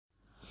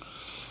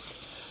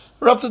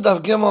We're up to Daf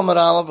Gimel Amud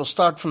Aleph. We'll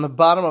start from the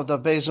bottom of the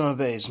Beis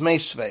Beis.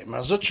 Meisvei.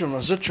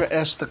 Marzutra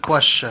asked the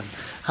question: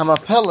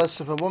 Hamapelis,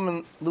 if a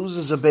woman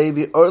loses a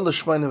baby or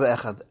l'shmein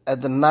v'echad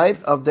at the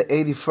night of the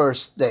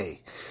 81st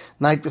day,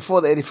 night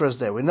before the 81st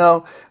day, we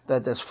know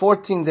that there's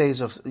 14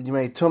 days of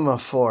Yimei Tumah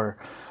for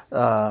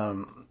a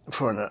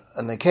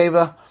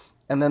nekeva,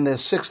 and then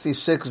there's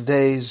 66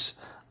 days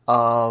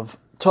of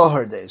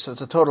Tohar days. So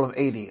it's a total of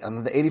 80. And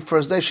on the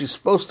 81st day, she's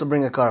supposed to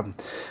bring a carbon,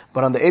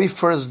 but on the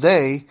 81st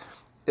day,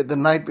 the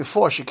night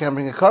before, she can't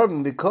bring a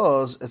carbon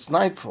because it's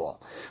nightfall.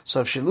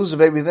 So if she loses a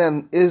baby,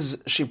 then is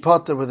she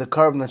potter with a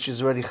carbon that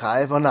she's already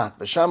chayiv or not?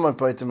 B'shamai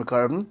potter with a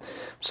carbon.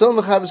 B'sil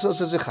m'chayiv b'sil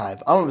says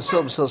chayiv. Amar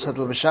b'sil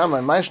setel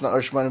b'shamai ma'ishna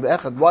or shmoni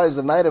v'echad. Why is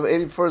the night of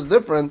 81st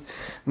different?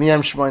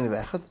 Miyam shmoni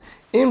v'echad.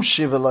 Im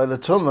shiva lo'ila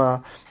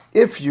tumah.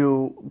 If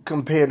you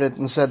compared it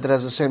and said that it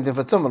has the same thing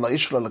for tumah,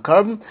 la'ishla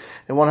l'carbon,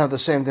 it won't have the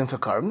same thing for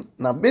carbon.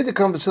 Now,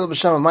 b'dikam b'sil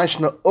b'shamai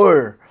ma'ishna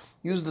or.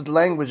 Use the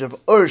language of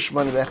Ur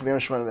Shmani V'echad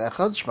Shmani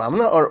V'echad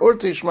Shmamna or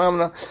Urti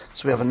Shmamna.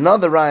 So we have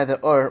another raya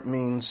that Ur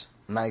means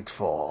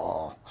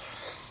nightfall.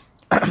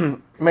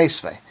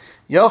 Meisvei.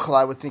 Yochel,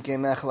 I would think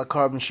a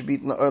carbon should be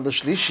eaten Ur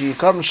L'Shlishi,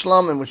 carbon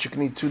shlamim, which you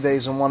can eat 2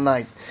 days and 1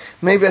 night.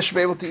 Maybe I should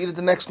be able to eat it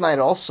the next night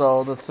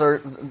also,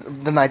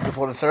 the night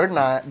before the third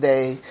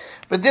day.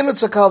 But then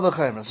it's a kal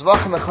v'chayim. Zvach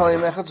nechal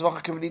yemechad,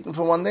 zvach can be eaten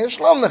for 1 day,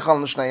 shlam nechal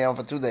n'shnei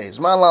for 2 days.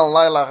 Malal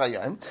laila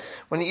chayim.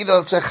 When you eat it,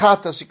 it's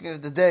chatas, you can eat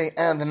it the day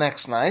and the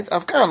next night.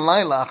 Avkan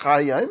laila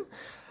chayim.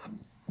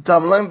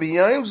 Tamlem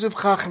b'yayim ziv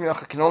chachim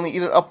yachad. Can only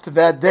eat it up to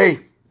that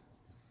day.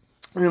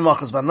 And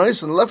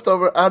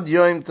leftover ad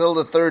yoim till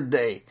the third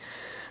day.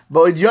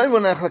 But yoim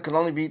nechal can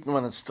only be eaten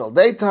when it's still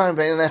daytime.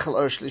 Ve'en nechal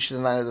or shlishi the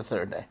night of the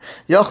third day.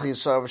 Yochel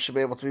yisarva should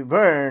be able to be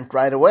burnt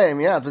right away.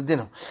 Miyad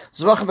v'dinu.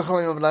 Zvach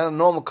nechal yom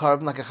normal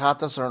carbon like a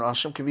chatas or an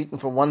asham can be eaten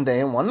for 1 day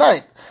and 1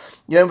 night.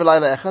 Yom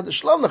v'layla echad.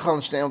 Shlam nechal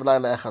n'shnei yom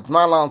v'layla echad.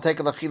 Ma'alal take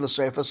a l'chila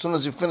sreifa. As soon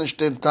as you finish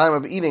the time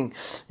of eating,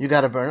 you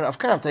got to burn it.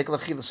 Afkan take a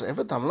l'chila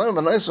sreifa. Tamlem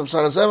v'noisam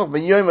sarazevach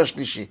b'yoim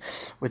ha'shlishi,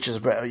 which is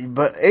but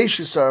eish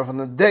yisarva on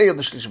the day of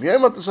the shlishi.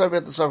 B'yoim ha'tisarva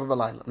yet tisarva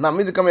b'layla. Now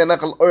midikam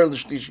yanechal or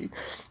l'shlishi.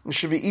 It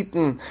should be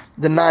eaten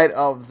the night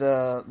of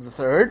the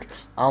third.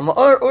 Alma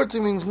or to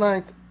means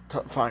night.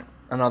 Fine.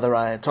 Another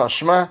ayah.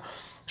 Toshma.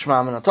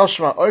 Shma Amina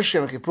Toshma or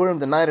Shem Kippurim,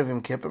 the night of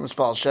Yom Kippur,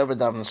 Mispal Sheva,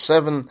 Daven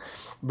 7,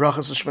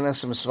 Brachas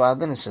Shmanesim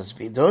Misvadan, it says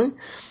Vidoi.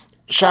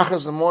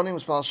 Shachas the morning,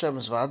 Mispal Shem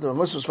Misvadan,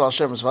 Muslim Mispal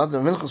Shem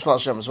Misvadan, Minchas Mispal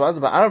Shem Misvadan,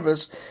 but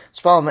Arvis,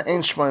 Mispal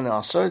Me'en Shmone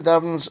Aser,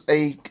 Daven's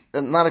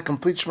not a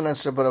complete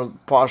Shmaneser, but a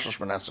partial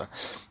Shmaneser.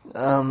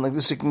 Like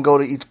this, you can go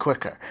to eat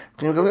quicker.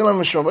 Can you go to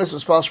Mispal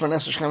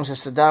Shmaneser, Shlem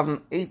says to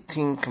Daven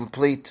 18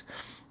 complete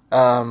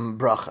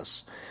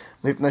Brachas.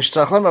 That's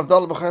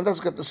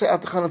got to say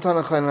Alma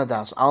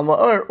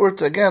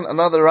Urta again,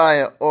 another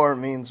raya or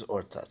means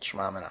Urta.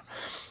 Shmamina.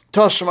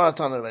 Toshmar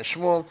Tana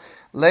Shmuel.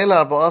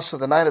 Leila Arba'asa,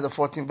 the night of the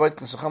 14th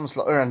Boitkin Sachamas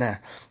La Uraner.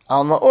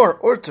 Alma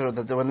Urta,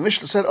 that when the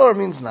Mishnah said or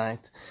means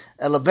night.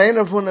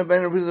 Elabein Avuna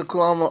Ben Rabbi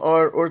Alma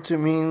Urta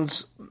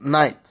means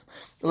night.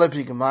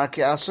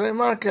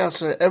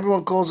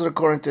 Everyone calls it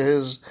according to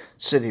his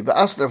city. But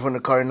Asler from the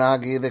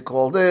Karinagi, they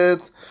called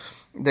night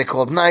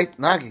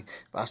Nagi.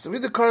 But Asler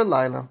with the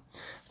Karilila.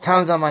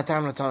 Why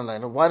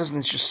doesn't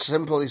it just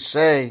simply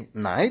say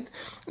night?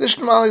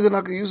 The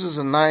Naka uses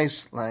a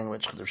nice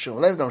language. The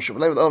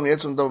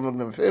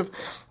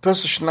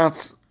person should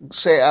not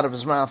say out of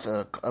his mouth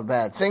a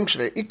bad thing.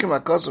 The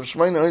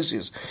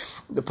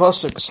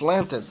pasuk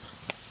slanted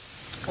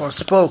or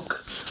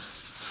spoke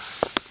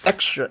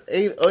extra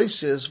 8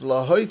 oises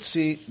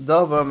v'lahoitzi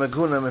davar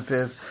meguna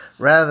mepiv,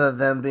 rather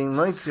than being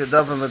moitzi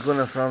davar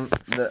meguna from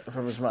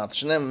his mouth.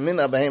 Shneim min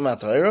abahema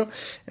tahira,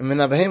 and min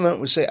abahema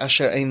we say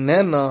asher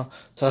einena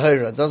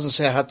tahira. It doesn't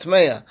say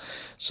hatmeya.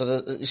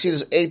 So you see,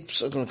 there's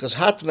 8 because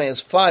hatmeya is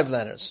 5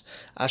 letters.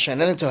 Asher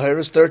einena tahira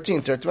is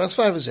 13. 13 minus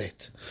 5 is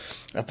 8.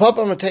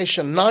 Rapapa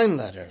Matesha 9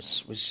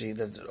 letters. We see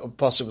that the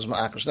pasuk was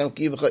ma'akar. Shneim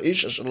kivacha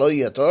ish asher lo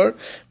yator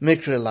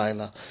mikre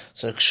laila.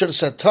 So it should have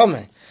said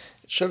tameh.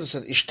 Should have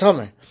said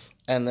ishtame,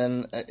 and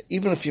then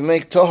even if you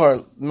make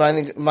tohar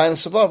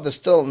minus above, there's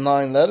still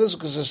 9 letters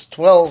because there's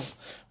 12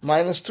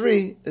 minus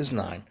 3 is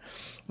 9.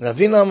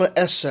 Ravina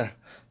eser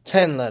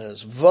 10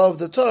 letters. Vav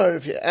the tar,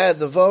 if you add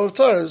the vav of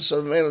tar,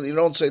 so you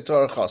don't say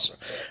tar chaser.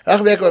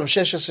 Rachbi Yaakov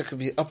Sheshes could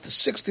be up to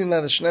 16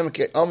 letters.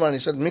 Shnemeke Amar, and he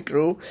said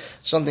mikru,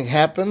 something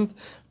happened.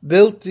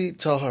 Bilti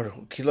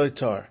taharu kiloi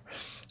tar.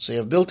 So you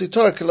have bilti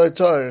tar kiloi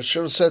tar. It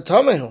should have said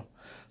tamehu.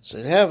 So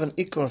you have an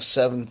equal of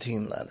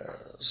 17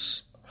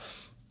 letters.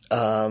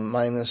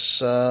 Minus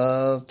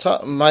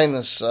Tame,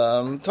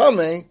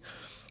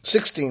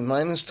 16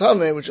 minus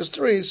Tame, which is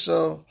 3,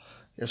 so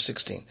you have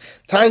 16.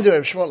 Time to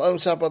Reb Shmuel Olam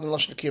Tzapad and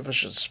Lashon Kippur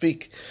should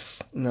speak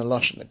in the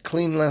Lashon, a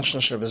clean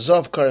Lashon.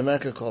 Shebezov Kar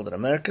America called it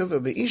America,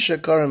 Ve'isha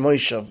Kar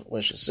Moishav,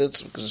 where she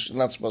sits because she's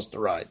not supposed to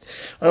ride.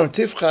 When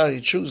Tifchar,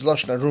 you choose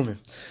Lashon Arumim.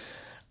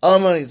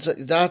 Amar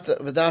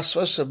V'das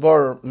Vasa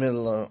Bor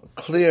Mil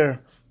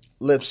clear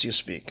lips you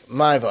speak.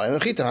 My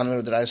va'im chita hanim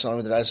with Raisa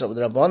with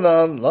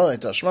Rabbanan lo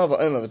itashma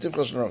va'im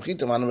v'tifchos no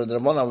chita hanim with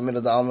Rabbanan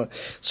with Alma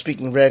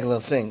speaking regular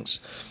things.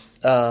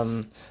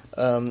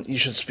 you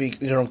should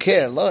speak. You don't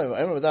care. By a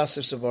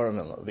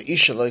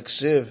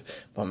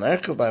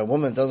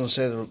woman it doesn't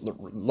say the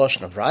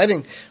lashon of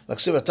riding.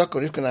 She rode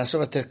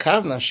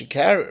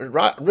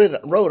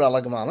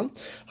ala gemalim.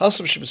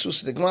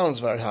 The gemalim is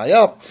very high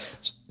up.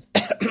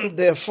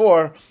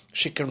 Therefore,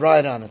 she can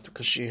ride on it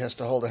because she has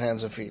to hold her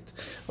hands and feet.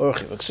 And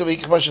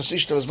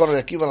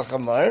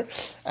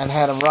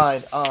had him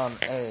ride on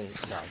a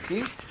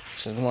donkey.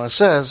 So the Gemara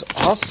says,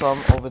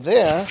 Hasam over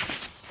there,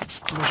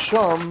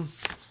 Misham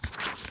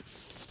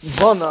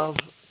Bonav,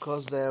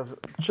 because they have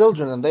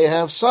children and they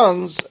have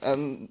sons,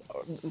 and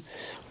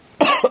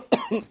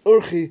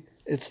Urchi,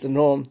 it's the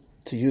norm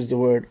to use the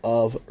word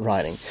of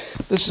riding.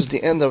 This is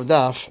the end of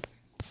Daf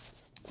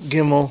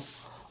Gimel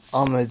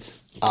Amid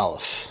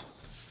Aleph.